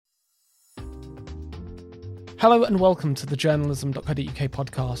Hello and welcome to the journalism.co.uk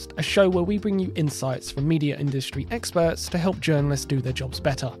podcast, a show where we bring you insights from media industry experts to help journalists do their jobs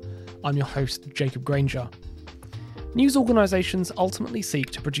better. I'm your host, Jacob Granger. News organisations ultimately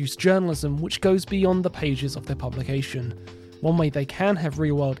seek to produce journalism which goes beyond the pages of their publication. One way they can have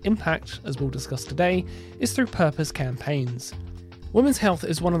real-world impact, as we'll discuss today, is through purpose campaigns. Women's Health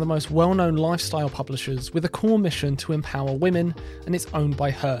is one of the most well-known lifestyle publishers with a core mission to empower women, and it's owned by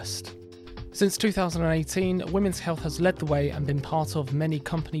Hearst. Since 2018, Women's Health has led the way and been part of many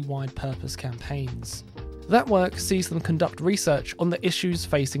company-wide purpose campaigns. That work sees them conduct research on the issues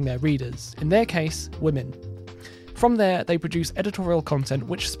facing their readers, in their case, women. From there, they produce editorial content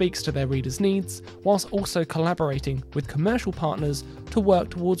which speaks to their readers' needs, whilst also collaborating with commercial partners to work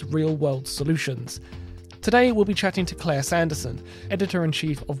towards real-world solutions. Today, we'll be chatting to Claire Sanderson,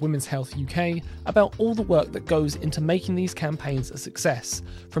 Editor-in-Chief of Women's Health UK, about all the work that goes into making these campaigns a success,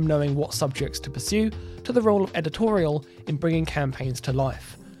 from knowing what subjects to pursue to the role of editorial in bringing campaigns to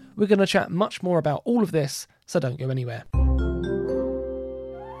life. We're going to chat much more about all of this, so don't go anywhere.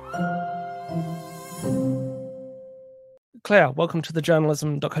 Claire, welcome to the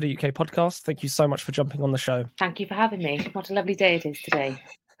journalism.co.uk podcast. Thank you so much for jumping on the show. Thank you for having me. What a lovely day it is today.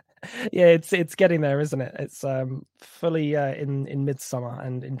 Yeah, it's getting there, isn't it? It's fully in midsummer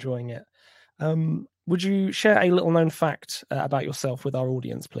and enjoying it. Would you share a little known fact about yourself with our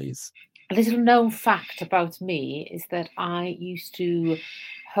audience, please? A little known fact about me is that I used to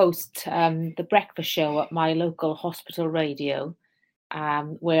host the breakfast show at my local hospital radio,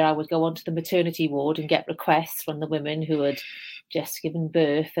 where I would go onto the maternity ward and get requests from the women who had just given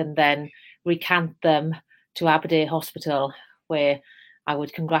birth and then recant them to Aberdare Hospital, where I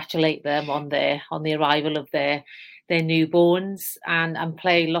would congratulate them on the arrival of their newborns and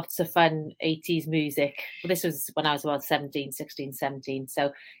play lots of fun 80s music. Well, this was when I was about 16, 17,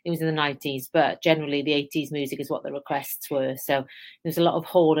 so it was in the 90s, but generally the 80s music is what the requests were. So there's a lot of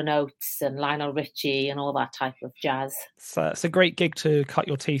Hall & Oates and Lionel Richie and all that type of jazz. It's a great gig to cut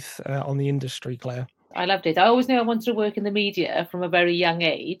your teeth on the industry, Claire. I loved it. I always knew I wanted to work in the media from a very young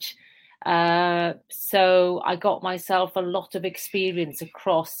age. So I got myself a lot of experience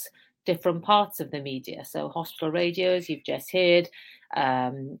across different parts of the media. So hospital radios, you've just heard.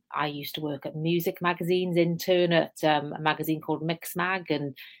 I used to work at music magazines, intern at a magazine called Mix Mag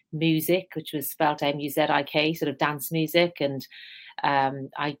and Music, which was spelled M-U-Z-I-K, sort of dance music. And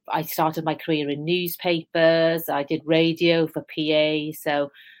I started my career in newspapers. I did radio for PA. So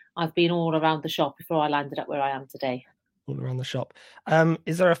I've been all around the shop before I landed up where I am today. All around the shop.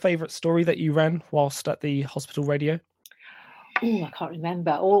 Is there a favourite story that you ran whilst at the hospital radio? Oh, I can't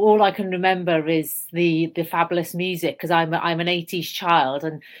remember. All I can remember is the fabulous music, because I'm an 80s child,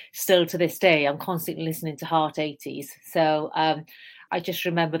 and still to this day I'm constantly listening to Heart 80s. So I just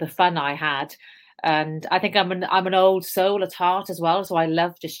remember the fun I had. And I think I'm an old soul at heart as well, so I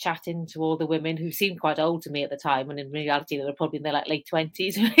love just chatting to all the women who seemed quite old to me at the time, and in reality they were probably in their late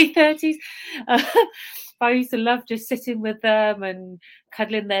 20s, early 30s. I used to love just sitting with them and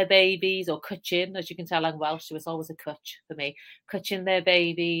cuddling their babies, or cwtching, as you can tell I'm Welsh, it was always a cwtch for me, cwtching their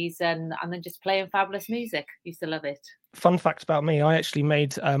babies and then just playing fabulous music. Used to love it. Fun fact about me, I actually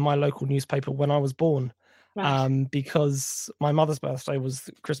made my local newspaper when I was born. Right. Because my mother's birthday was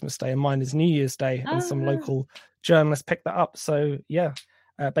Christmas Day and mine is New Year's Day, and some local journalists picked that up. So yeah,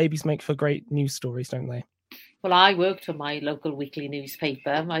 babies make for great news stories, don't they? Well, I worked for my local weekly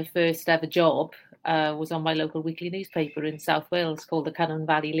newspaper. My first ever job was on my local weekly newspaper in South Wales called the Cynon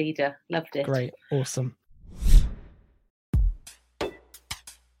Valley Leader. Loved it. Great, awesome.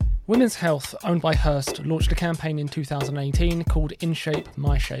 Women's Health, owned by Hearst, launched a campaign in 2018 called In Shape,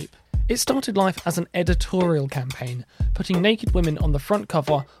 My Shape. It started life as an editorial campaign, putting naked women on the front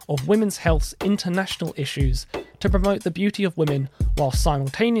cover of Women's Health's international issues to promote the beauty of women, while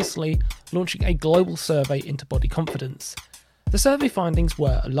simultaneously launching a global survey into body confidence. The survey findings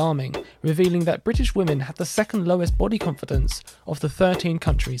were alarming, revealing that British women had the second lowest body confidence of the 13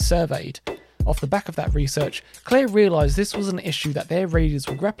 countries surveyed. Off the back of that research, Claire realised this was an issue that their readers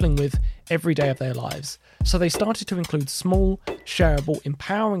were grappling with every day of their lives, so they started to include small, shareable,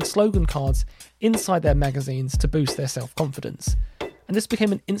 empowering slogan cards inside their magazines to boost their self-confidence. And this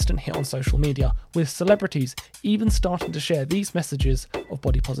became an instant hit on social media, with celebrities even starting to share these messages of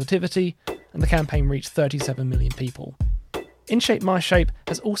body positivity, and the campaign reached 37 million people. In Shape My Shape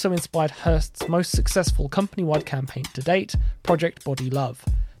has also inspired Hearst's most successful company-wide campaign to date, Project Body Love.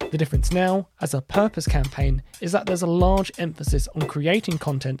 The difference now, as a purpose campaign, is that there's a large emphasis on creating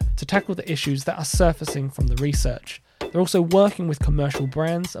content to tackle the issues that are surfacing from the research. They're also working with commercial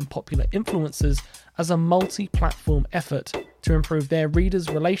brands and popular influencers as a multi-platform effort to improve their readers'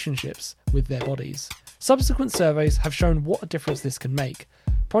 relationships with their bodies. Subsequent surveys have shown what a difference this can make.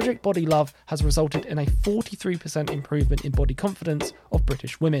 Project Body Love has resulted in a 43% improvement in body confidence of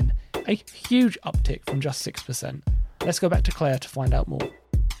British women, a huge uptick from just 6%. Let's go back to Claire to find out more.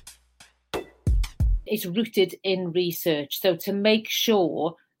 It's rooted in research. So to make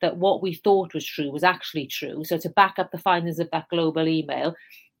sure that what we thought was true was actually true, so to back up the findings of that global email,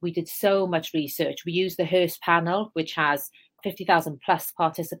 we did so much research. We used the Hearst panel, which has 50,000 plus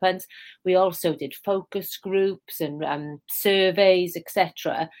participants. We also did focus groups and surveys,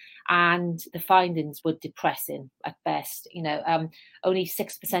 etc. And the findings were depressing at best. Only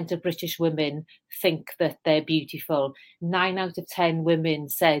 6% of British women think that they're beautiful. 9 out of 10 women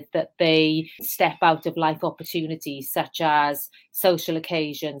said that they step out of life opportunities such as social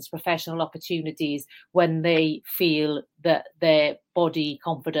occasions, professional opportunities, when they feel that their body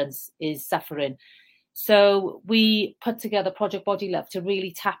confidence is suffering. So we put together Project Body Love to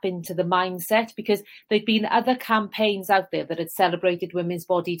really tap into the mindset, because there'd been other campaigns out there that had celebrated women's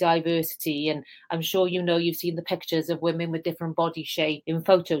body diversity. And I'm sure you've seen the pictures of women with different body shape in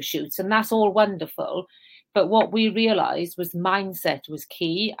photo shoots, and that's all wonderful. But what we realised was mindset was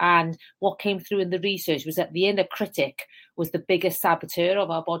key. And what came through in the research was that the inner critic was the biggest saboteur of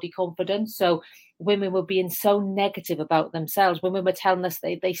our body confidence. So women were being so negative about themselves. Women were telling us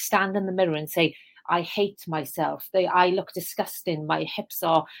they stand in the mirror and say, I hate myself. I look disgusting. My hips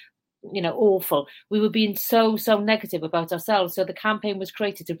are, awful. We were being so negative about ourselves. So the campaign was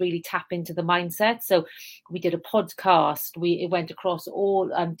created to really tap into the mindset. So we did a podcast. It went across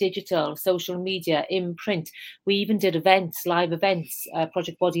all digital, social media, in print. We even did live events,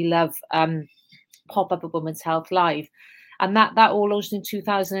 Project Body Love, pop-up at Women's Health Live. And that all launched in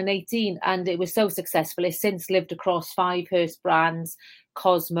 2018. And it was so successful. It's since lived across 5 Hearst brands: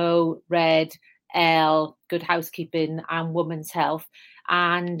 Cosmo, Red, Elle, Good Housekeeping, and Women's Health.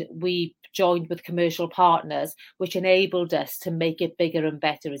 And we joined with commercial partners, which enabled us to make it bigger and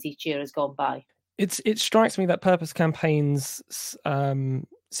better as each year has gone by. It strikes me that purpose campaigns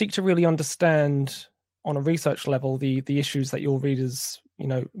seek to really understand on a research level the issues that your readers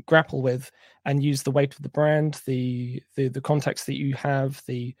grapple with, and use the weight of the brand, the context that you have,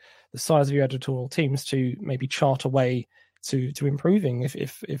 the size of your editorial teams to maybe chart a way to improving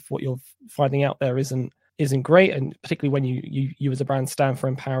if what you're finding out there isn't great, and particularly when you as a brand stand for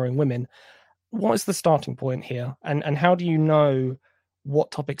empowering women. What is the starting point here, and how do you know what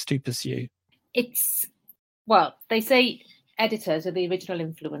topics to pursue? They say editors are the original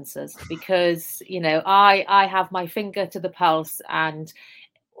influencers, because I have my finger to the pulse, and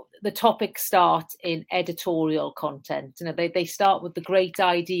the topics start in editorial content. They start with the great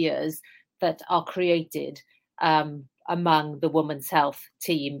ideas that are created among the Women's Health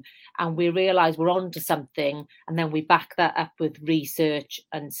team, and we realise we're onto something, and then we back that up with research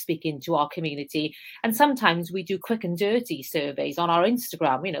and speaking to our community. And sometimes we do quick and dirty surveys on our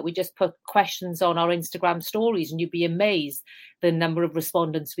Instagram. We just put questions on our Instagram stories, and you'd be amazed the number of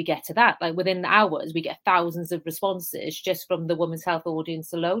respondents we get to that. Like within hours, we get thousands of responses just from the Women's Health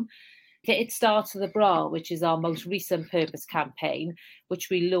audience alone. It Starts with a Bra, which is our most recent purpose campaign, which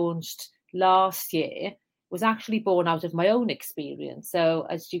we launched last year, was actually born out of my own experience. So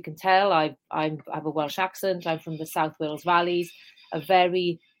as you can tell, I have a Welsh accent. I'm from the South Wales Valleys, a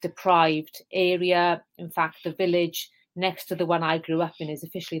very deprived area. In fact, the village next to the one I grew up in is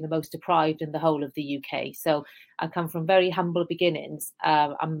officially the most deprived in the whole of the UK. So I come from very humble beginnings,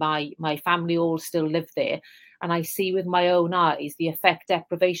 and my family all still live there. And I see with my own eyes the effect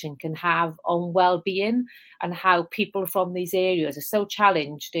deprivation can have on well-being, and how people from these areas are so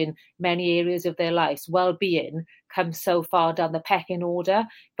challenged in many areas of their lives. Well-being comes so far down the pecking order,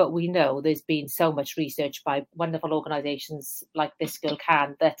 but we know there's been so much research by wonderful organisations like This Girl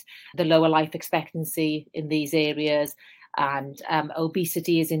Can that the lower life expectancy in these areas, and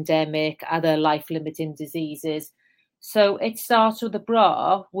obesity is endemic, other life-limiting diseases. So It Starts with a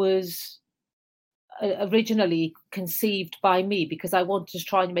Bra was originally conceived by me because I wanted to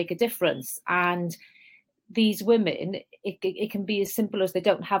try and make a difference. And these women, it can be as simple as they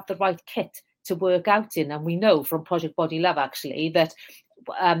don't have the right kit to work out in. And we know from Project Body Love, actually, that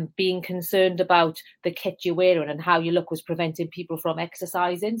being concerned about the kit you're wearing and how you look was preventing people from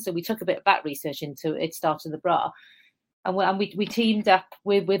exercising. So we took a bit of that research into It Starts with a Bra. And we teamed up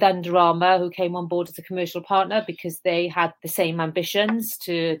with Under Armour, who came on board as a commercial partner because they had the same ambitions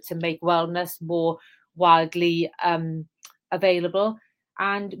to make wellness more widely available.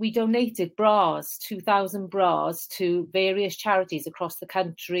 And we donated 2,000 bras to various charities across the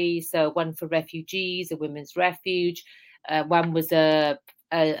country. So one for refugees, a women's refuge. One was a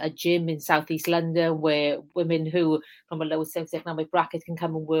a gym in southeast London where women who from a lower socioeconomic bracket can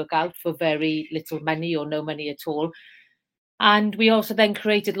come and work out for very little money or no money at all. And we also then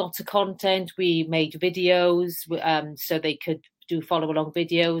created lots of content. We made videos so they could do follow-along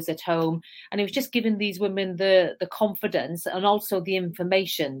videos at home. And it was just giving these women the confidence and also the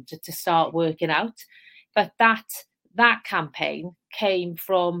information to start working out. But that campaign came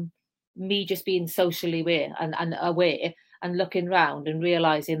from me just being socially aware and looking around and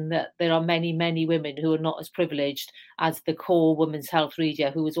realising that there are many, many women who are not as privileged as the core women's health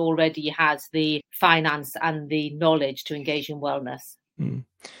reader who already has the finance and the knowledge to engage in wellness.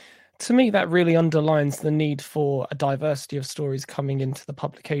 To me, that really underlines the need for a diversity of stories coming into the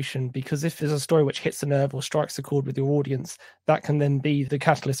publication, because if there's a story which hits a nerve or strikes a chord with your audience, that can then be the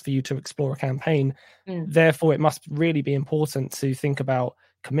catalyst for you to explore a campaign. Therefore, it must really be important to think about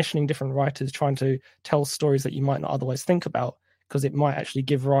commissioning different writers, trying to tell stories that you might not otherwise think about, because it might actually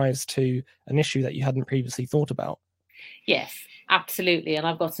give rise to an issue that you hadn't previously thought about. Yes, absolutely. And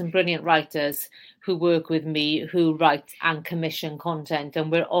I've got some brilliant writers who work with me who write and commission content.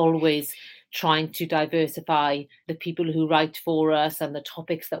 And we're always trying to diversify the people who write for us and the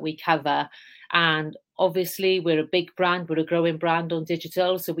topics that we cover. And obviously, we're a big brand. We're a growing brand on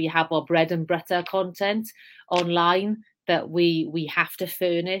digital. So we have our bread and butter content online that we have to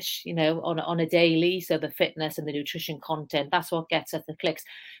furnish, on a daily. So the fitness and the nutrition content, that's what gets us the clicks.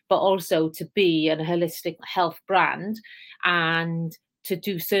 But also to be a holistic health brand and to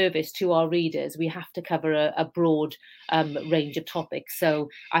do service to our readers, we have to cover a broad range of topics. So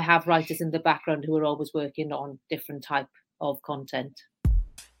I have writers in the background who are always working on different type of content.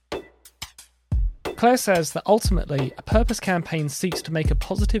 Claire says that ultimately, a purpose campaign seeks to make a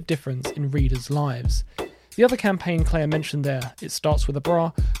positive difference in readers' lives. The other campaign Claire mentioned there, It Starts With a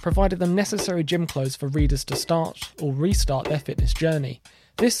Bra, provided the necessary gym clothes for readers to start or restart their fitness journey.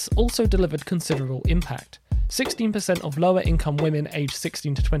 This also delivered considerable impact. 16% of lower income women aged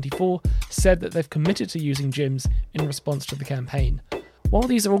 16 to 24 said that they've committed to using gyms in response to the campaign. While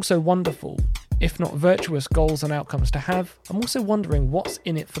these are also wonderful, if not virtuous goals and outcomes to have, I'm also wondering what's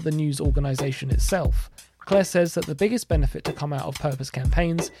in it for the news organisation itself. Claire says that the biggest benefit to come out of purpose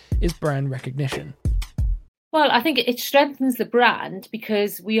campaigns is brand recognition. Well, I think it strengthens the brand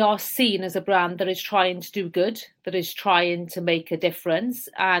because we are seen as a brand that is trying to do good, that is trying to make a difference.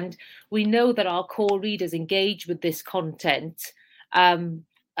 And we know that our core readers engage with this content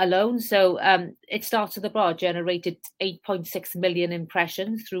alone. So It Starts With a Bra generated 8.6 million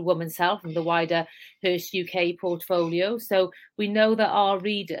impressions through Women's Health and the wider Hearst UK portfolio. So we know that our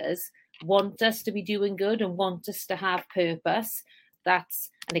readers want us to be doing good and want us to have purpose. That's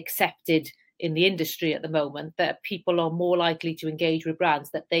an accepted in the industry at the moment, that people are more likely to engage with brands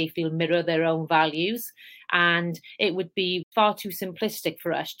that they feel mirror their own values. And it would be far too simplistic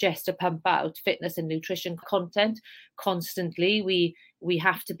for us just to pump out fitness and nutrition content constantly. We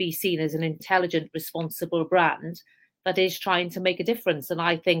have to be seen as an intelligent, responsible brand that is trying to make a difference. And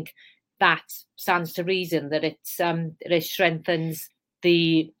I think that stands to reason that it strengthens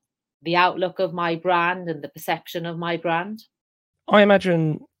the outlook of my brand and the perception of my brand. I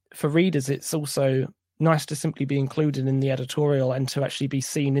imagine for readers, it's also nice to simply be included in the editorial and to actually be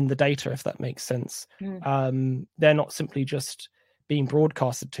seen in the data, if that makes sense. They're not simply just being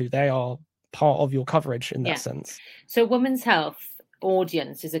broadcasted to, they are part of your coverage in that sense. So Women's Health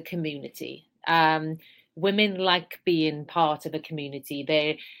audience is a community. Women like being part of a community.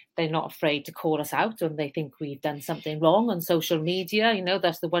 They're not afraid to call us out when they think we've done something wrong on social media.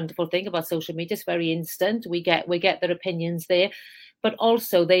 That's the wonderful thing about social media. It's very instant. We get their opinions there. But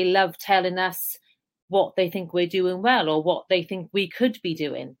also they love telling us what they think we're doing well or what they think we could be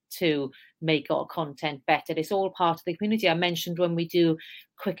doing to make our content better. It's all part of the community. I mentioned when we do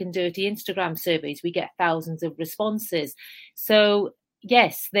quick and dirty Instagram surveys, we get thousands of responses. So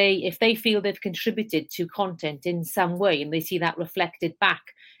yes, if they feel they've contributed to content in some way and they see that reflected back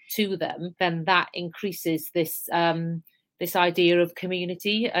to them, then that increases this idea of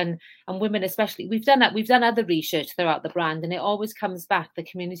community and women especially. We've done other research throughout the brand, and it always comes back. The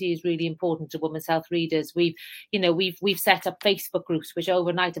community is really important to Women's Health readers. We've set up Facebook groups which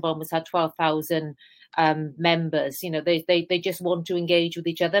overnight have almost had 12,000 members. They just want to engage with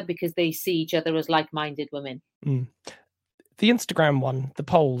each other because they see each other as like-minded women. The Instagram one, the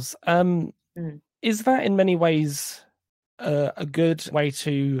polls, is that in many ways a good way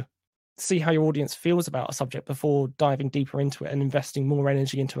to see how your audience feels about a subject before diving deeper into it and investing more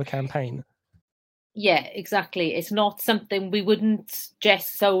energy into a campaign? Yeah, exactly. It's not something we wouldn't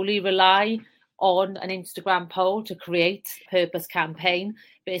just solely rely on an Instagram poll to create a purpose campaign,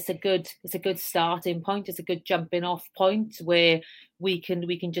 but it's a good starting point. It's a good jumping off point where we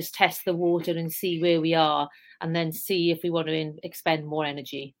can just test the water and see where we are, and then see if we want to expend more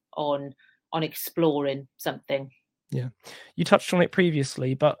energy on exploring something. Yeah, you touched on it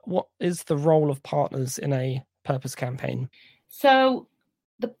previously, but what is the role of partners in a purpose campaign? So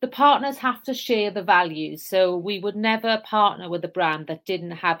the partners have to share the values. So we would never partner with a brand that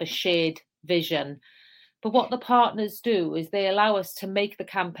didn't have a shared vision. But what the partners do is they allow us to make the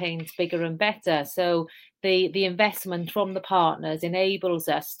campaigns bigger and better. So the investment from the partners enables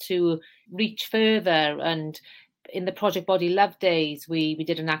us to reach further. And in the Project Body Love Days, we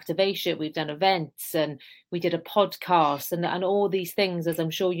did an activation, we've done events, and we did a podcast, and all these things, as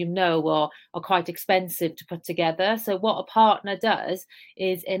I'm sure you know, are quite expensive to put together. So what a partner does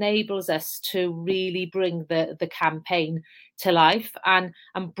is enables us to really bring the campaign to life and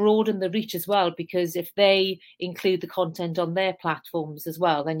broaden the reach as well, because if they include the content on their platforms as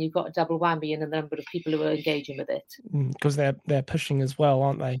well, then you've got a double whammy in the number of people who are engaging with it. Because they're pushing as well,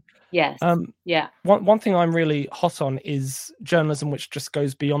 aren't they? Yes. Yeah. One thing I'm really hot on is journalism which just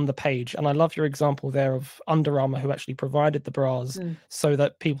goes beyond the page. And I love your example there of Under Armour, who actually provided the bras so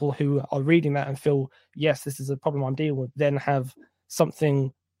that people who are reading that and feel, yes, this is a problem I'm dealing with, then have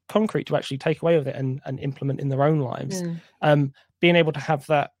something concrete to actually take away with it and implement in their own lives. Being able to have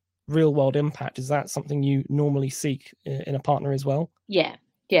that real world impact, is that something you normally seek in a partner as well? Yeah.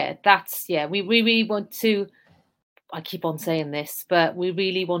 We really want to, I keep on saying this, but we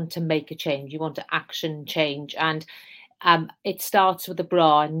really want to make a change. You want to action change. And it starts with the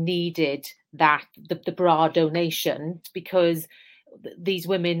bra, needed that, the bra donation, because these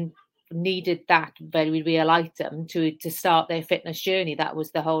women needed that very real item to start their fitness journey. That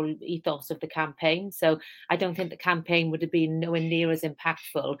was the whole ethos of the campaign. So I don't think the campaign would have been nowhere near as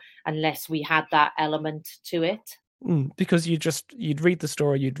impactful unless we had that element to it. Because you'd read the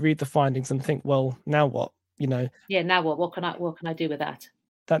story, you'd read the findings and think, well, now what? Now what can I do with that?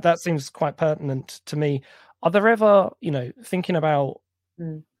 That seems quite pertinent to me. Are there ever, thinking about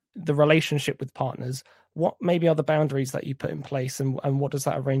the relationship with partners, what maybe are the boundaries that you put in place, and what does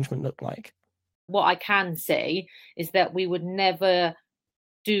that arrangement look like? What I can say is that we would never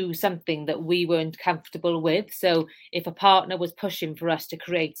do something that we weren't comfortable with. So if a partner was pushing for us to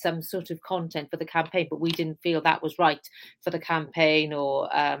create some sort of content for the campaign, but we didn't feel that was right for the campaign, or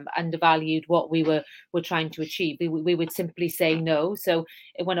undervalued what we were trying to achieve, we would simply say no. So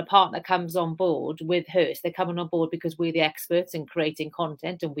when a partner comes on board with Hearst, they're coming on board because we're the experts in creating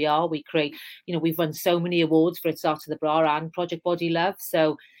content, and we create, we've won so many awards for It Starts with the Bra and Project Body Love.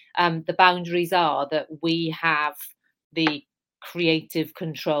 So the boundaries are that we have the creative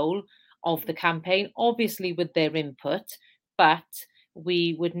control of the campaign, obviously with their input, but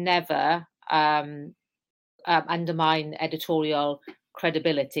we would never undermine editorial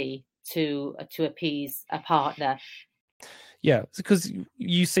credibility to appease a partner. Yeah, because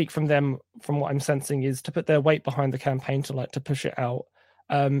you seek from them, from what I'm sensing, is to put their weight behind the campaign, to push it out,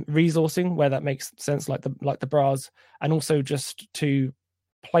 resourcing where that makes sense, like the bras, and also just to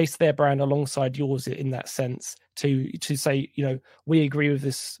place their brand alongside yours in that sense, to say, we agree with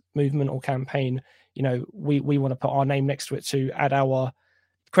this movement or campaign, we want to put our name next to it to add our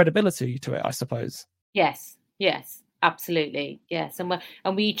credibility to it, I suppose. Yes, absolutely. Yes. And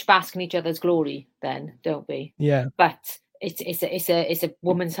we each bask in each other's glory then, don't we? Yeah. But it's a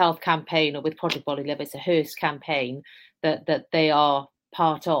women's health campaign, or with Project Body Love, it's a Hearst campaign that they are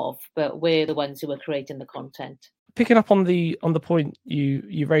part of, but we're the ones who are creating the content. Picking up on the point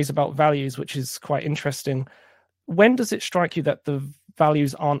you raise about values, which is quite interesting. When does it strike you that the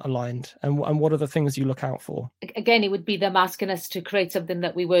values aren't aligned, and what are the things you look out for? Again, it would be them asking us to create something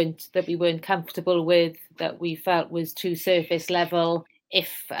that we weren't comfortable with, that we felt was too surface level.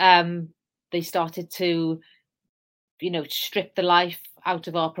 If they started to, strip the life out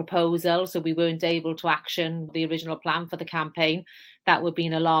of our proposal, so we weren't able to action the original plan for the campaign, that would be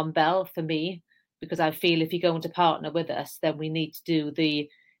an alarm bell for me. Because I feel if you're going to partner with us, then we need to do the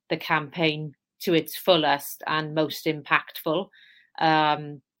campaign to its fullest and most impactful.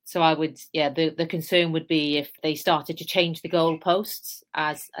 So I would, the concern would be if they started to change the goalposts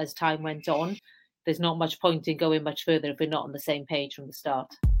as time went on. There's not much point in going much further if we're not on the same page from the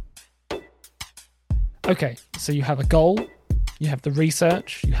start. Okay, so you have a goal, you have the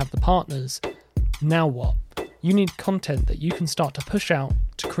research, you have the partners. Now what? You need content that you can start to push out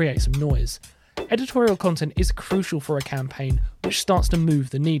to create some noise. Editorial content is crucial for a campaign which starts to move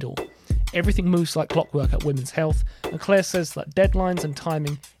the needle. Everything moves like clockwork at Women's Health, and Claire says that deadlines and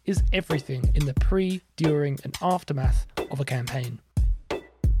timing is everything in the pre, during and aftermath of a campaign.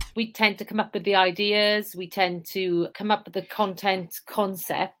 We tend to come up with the ideas, we tend to come up with the content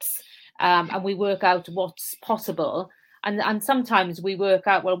concepts, and we work out what's possible. And sometimes we work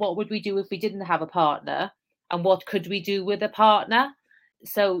out, well, what would we do if we didn't have a partner? And what could we do with a partner?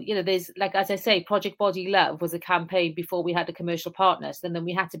 So, there's, like, as I say, Project Body Love was a campaign before we had a commercial partner. So then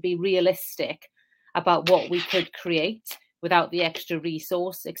we had to be realistic about what we could create without the extra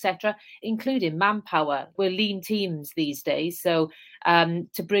resource, etc., including manpower. We're lean teams these days. So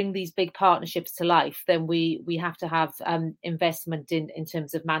to bring these big partnerships to life, then we have to have investment in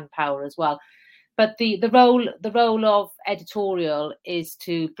terms of manpower as well. But the role of editorial is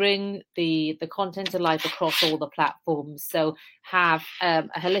to bring the content to life across all the platforms. So have a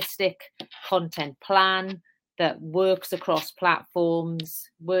holistic content plan that works across platforms,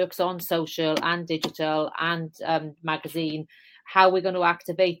 works on social and digital and magazine. How we're going to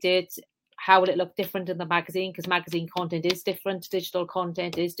activate it, how will it look different in the magazine? Because magazine content is different, digital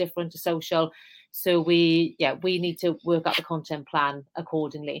content is different to social. So we need to work out the content plan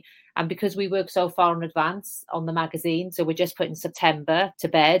accordingly. And because we work so far in advance on the magazine, so we're just putting September to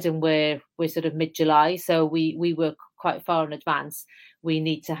bed and we're sort of mid-July. So we work quite far in advance. We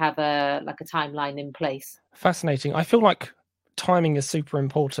need to have a timeline in place. Fascinating. I feel like timing is super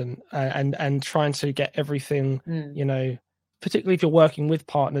important, and trying to get everything, particularly if you're working with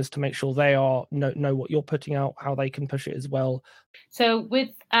partners, to make sure they know what you're putting out, how they can push it as well. So with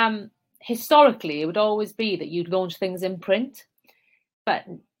historically, it would always be that you'd launch things in print, but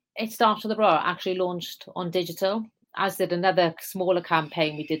It Starts with a Bra actually launched on digital, as did another smaller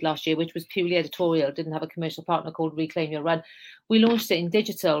campaign we did last year, which was purely editorial, didn't have a commercial partner, called Reclaim Your Run. We launched it in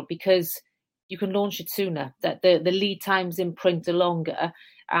digital because you can launch it sooner, that the lead times in print are longer,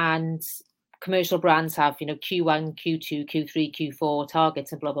 and commercial brands have, Q1, Q2, Q3, Q4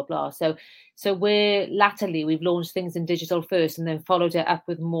 targets and blah, blah, blah. So we've launched things in digital first and then followed it up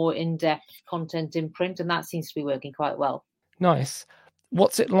with more in-depth content in print, and that seems to be working quite well. Nice.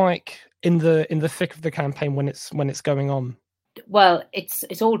 What's it like in the thick of the campaign when it's going on? Well,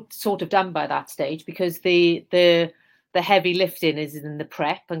 it's all sort of done by that stage, because the heavy lifting is in the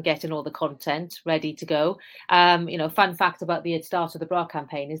prep and getting all the content ready to go. Fun fact about the It Starts with a Bra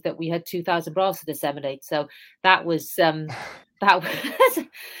campaign is that we had 2,000 bras to disseminate. So that was that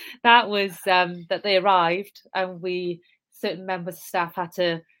they arrived, and certain members of staff had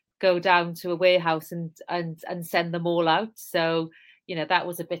to go down to a warehouse and send them all out. So that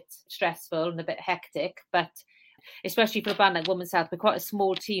was a bit stressful and a bit hectic, but especially for a band like Women's Health, we're quite a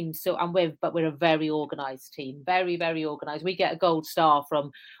small team. But we're a very organised team, very, very organised. We get a gold star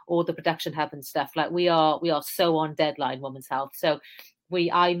from all the production hub and stuff. Like we are so on deadline, Women's Health. So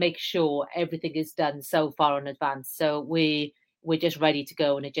I make sure everything is done so far in advance. So we're just ready to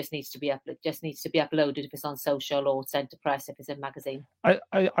go, and it just needs to be uploaded if it's on social, or sent to press if it's in magazine.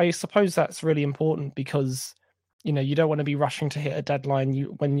 I suppose that's really important, because you don't want to be rushing to hit a deadline.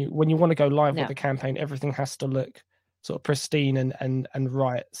 When you want to go live with the campaign, everything has to look sort of pristine and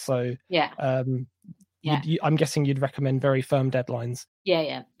right. So I'm guessing you'd recommend very firm deadlines.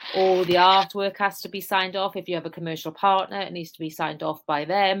 Yeah. All the artwork has to be signed off. If you have a commercial partner, it needs to be signed off by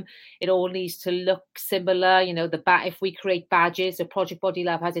them. It all needs to look similar. If we create badges, so Project Body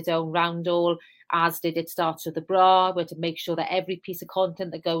Love has its own roundel, as did It Starts with a Bra. We're to make sure that every piece of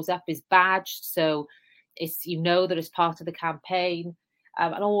content that goes up is badged, so it's that it's part of the campaign,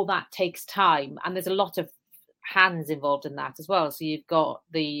 and all that takes time, and there's a lot of hands involved in that as well. So you've got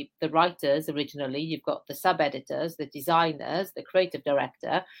the writers originally, you've got the sub-editors, the designers, the creative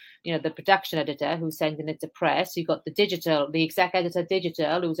director, the production editor who's sending it to press. You've got the exec editor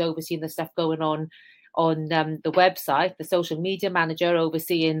digital, who's overseeing the stuff going on the website, the social media manager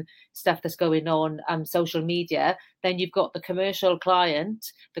overseeing stuff that's going on social media. Then you've got the commercial client,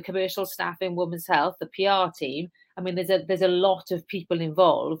 the commercial staff in Women's Health, the PR team. I mean, there's a lot of people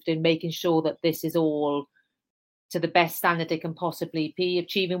involved in making sure that this is all to the best standard it can possibly be,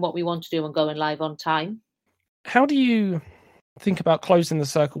 achieving what we want to do and going live on time. How do you think about closing the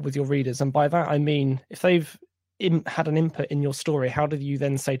circle with your readers? And by that, I mean, if they've had an input in your story, how do you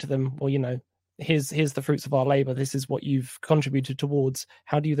then say to them, well, here's the fruits of our labor, this is what you've contributed towards?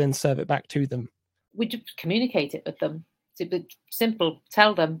 How do you then serve it back to them? We just communicate it with them. It's simple.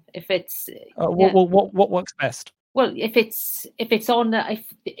 Tell them if it's what works best. Well, if it's a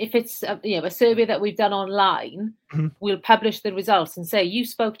survey that we've done online, mm-hmm. We'll publish the results and say, you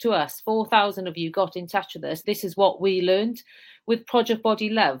spoke to us, 4,000 of you got in touch with us, this is what we learned. With Project Body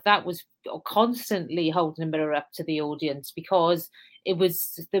Love, that was constantly holding a mirror up to the audience, because there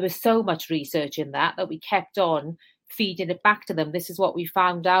was so much research in that we kept on feeding it back to them. This is what we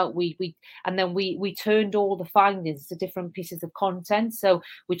found out. And then we turned all the findings to different pieces of content. So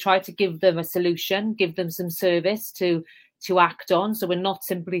we tried to give them a solution, give them some service to act on. So we're not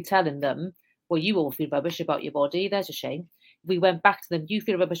simply telling them, well, you all feel rubbish about your body. There's a shame. We went back to them. You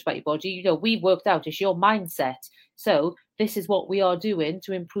feel rubbish about your body. We've worked out it's your mindset. So this is what we are doing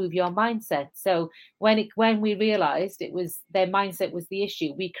to improve your mindset. So when we realized it was their mindset was the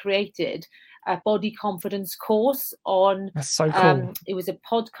issue, we created a body confidence course on. That's so cool. It was a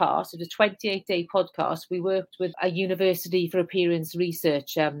podcast. It was a 28-day podcast. We worked with a University for Appearance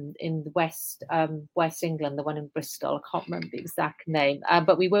Research in the West England, the one in Bristol. I can't remember the exact name,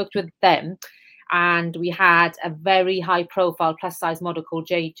 but we worked with them. And we had a very high-profile plus-size model called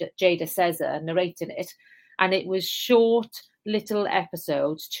Jada Cesar narrating it. And it was short, little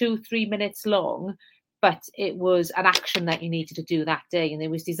episodes, 2-3 minutes long, but it was an action that you needed to do that day. And it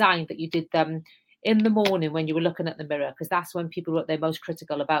was designed that you did them in the morning when you were looking at the mirror, because that's when people are their most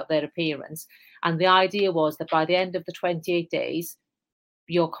critical about their appearance. And the idea was that by the end of the 28 days,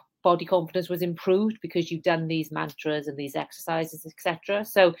 your body confidence was improved because you've done these mantras and these exercises, etc.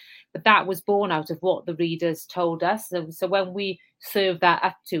 So, but that was born out of what the readers told us. So when we serve that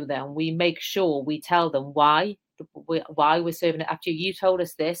up to them, we make sure we tell them why we're serving it up to you. You told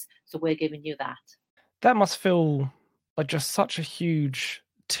us this, so we're giving you that. That must feel like just such a huge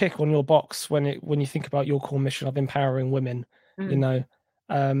tick on your box when you think about your core mission of empowering women. I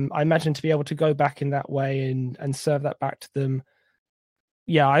imagine to be able to go back in that way and serve that back to them.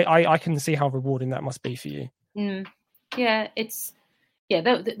 Yeah, I can see how rewarding that must be for you. Yeah, it's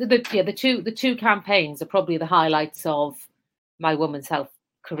the two campaigns are probably the highlights of my women's health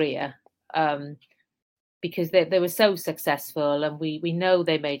career, because they were so successful, and we know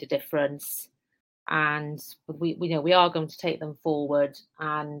they made a difference, and we are going to take them forward.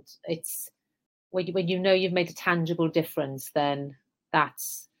 And it's when you've made a tangible difference, then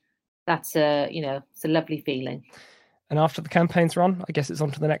that's it's a lovely feeling. And after the campaign's run, I guess it's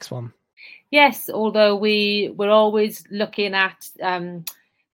on to the next one. Yes, although we're always looking at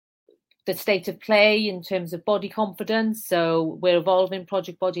the state of play in terms of body confidence. So we're evolving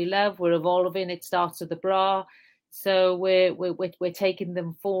Project Body Love. We're evolving It Starts with the Bra. So we're taking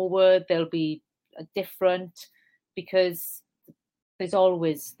them forward. They'll be different because there's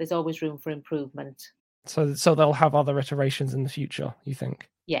always room for improvement. So they'll have other iterations in the future, you think?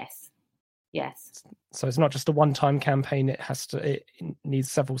 Yes. So it's not just a one-time campaign. It needs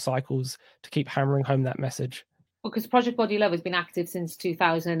several cycles to keep hammering home that message. Well, because Project Body Love has been active since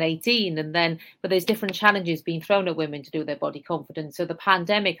 2018, but there's different challenges being thrown at women to do their body confidence. So the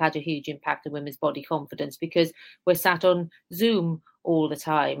pandemic had a huge impact on women's body confidence because we're sat on Zoom all the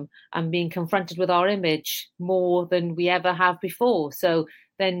time and being confronted with our image more than we ever have before. So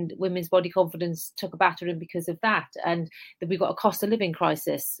then women's body confidence took a battering because of that. And we've got a cost of living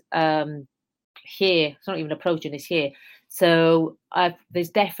crisis here. It's not even approaching, it's here. So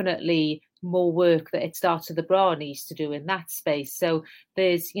there's definitely more work that It Starts with the Bra needs to do in that space. So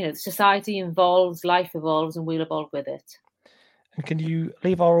there's, society evolves, life evolves, and we'll evolve with it. And can you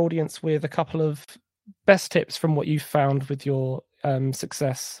leave our audience with a couple of best tips from what you've found with your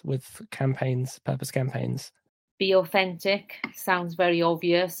success with campaigns, purpose campaigns? Be authentic. Sounds very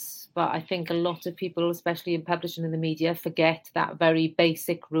obvious, but I think a lot of people, especially in publishing and the media, forget that very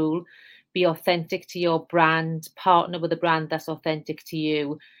basic rule. Be authentic to your brand, partner with a brand that's authentic to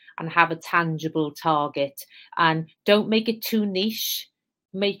you, and have a tangible target. And don't make it too niche.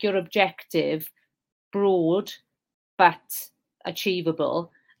 Make your objective broad but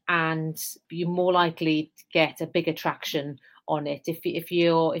achievable, and you're more likely to get a bigger traction on it. If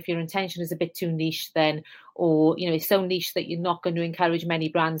your intention is a bit too niche, then, or it's so niche that you're not going to encourage many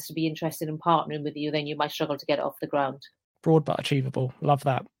brands to be interested in partnering with you, then you might struggle to get it off the ground. Broad but achievable. Love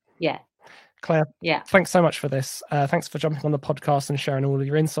that. Yeah. Claire, yeah, thanks so much for this. Thanks for jumping on the podcast and sharing all of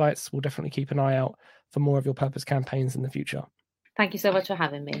your insights. We'll definitely keep an eye out for more of your purpose campaigns in the future. Thank you so much for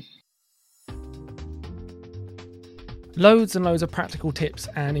having me. Loads and loads of practical tips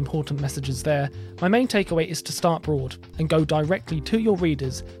and important messages there. My main takeaway is to start broad and go directly to your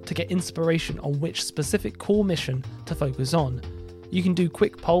readers to get inspiration on which specific core mission to focus on. You can do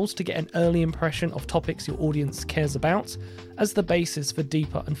quick polls to get an early impression of topics your audience cares about as the basis for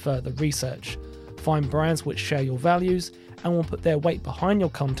deeper and further research. Find brands which share your values and will put their weight behind your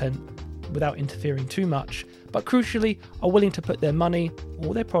content without interfering too much, but crucially are willing to put their money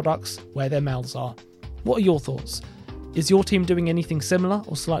or their products where their mouths are. What are your thoughts? Is your team doing anything similar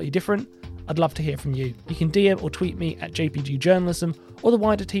or slightly different? I'd love to hear from you. You can DM or tweet me at JPG Journalism or the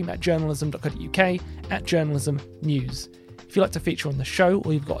wider team at journalism.co.uk at Journalism News. If you'd like to feature on the show,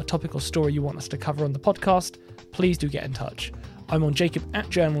 or you've got a topic or story you want us to cover on the podcast, please do get in touch. I'm on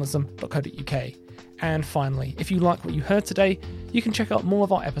jacob@journalism.co.uk. And finally, if you like what you heard today, you can check out more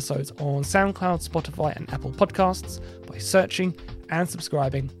of our episodes on SoundCloud, Spotify and Apple Podcasts by searching and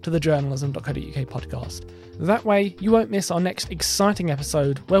subscribing to the journalism.co.uk podcast. That way, you won't miss our next exciting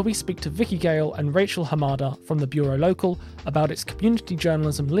episode where we speak to Vicky Gale and Rachel Hamada from the Bureau Local about its community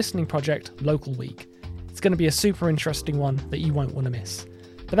journalism listening project, Local Week. It's going to be a super interesting one that you won't want to miss.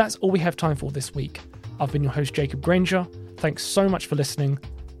 But that's all we have time for this week. I've been your host, Jacob Granger. Thanks so much for listening.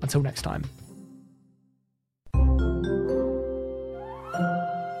 Until next time.